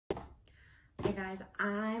Hey guys,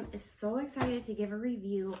 I'm so excited to give a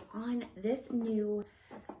review on this new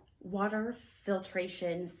water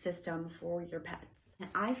filtration system for your pets. And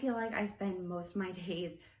I feel like I spend most of my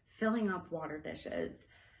days filling up water dishes.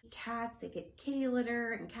 Cats, they get kitty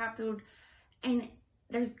litter and cat food, and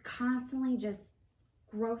there's constantly just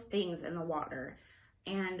gross things in the water.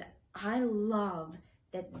 And I love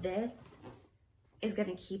that this is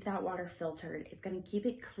gonna keep that water filtered. It's gonna keep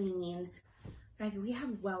it clean. Guys, we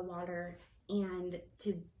have well water, and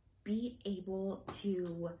to be able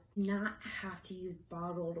to not have to use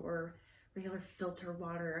bottled or regular filter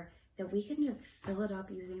water, that we can just fill it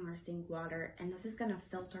up using our sink water, and this is gonna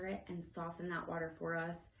filter it and soften that water for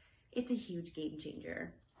us. It's a huge game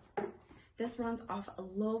changer. This runs off a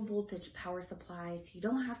low voltage power supply, so you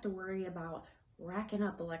don't have to worry about racking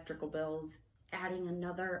up electrical bills, adding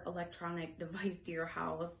another electronic device to your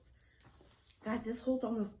house. Guys, this holds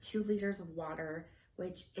almost 2 liters of water,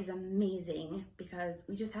 which is amazing because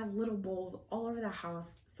we just have little bowls all over the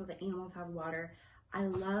house so the animals have water. I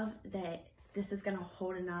love that this is gonna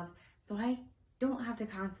hold enough so I don't have to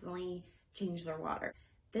constantly change their water.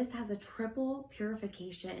 This has a triple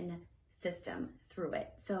purification system through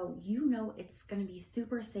it. So you know it's gonna be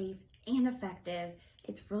super safe and effective.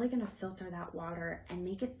 It's really gonna filter that water and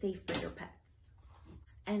make it safe for your pets.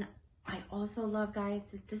 And I also love, guys,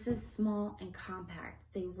 that this is small and compact.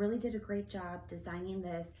 They really did a great job designing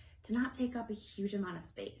this to not take up a huge amount of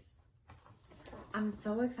space. I'm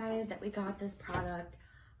so excited that we got this product.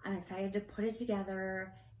 I'm excited to put it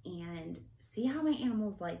together and see how my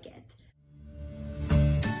animals like it.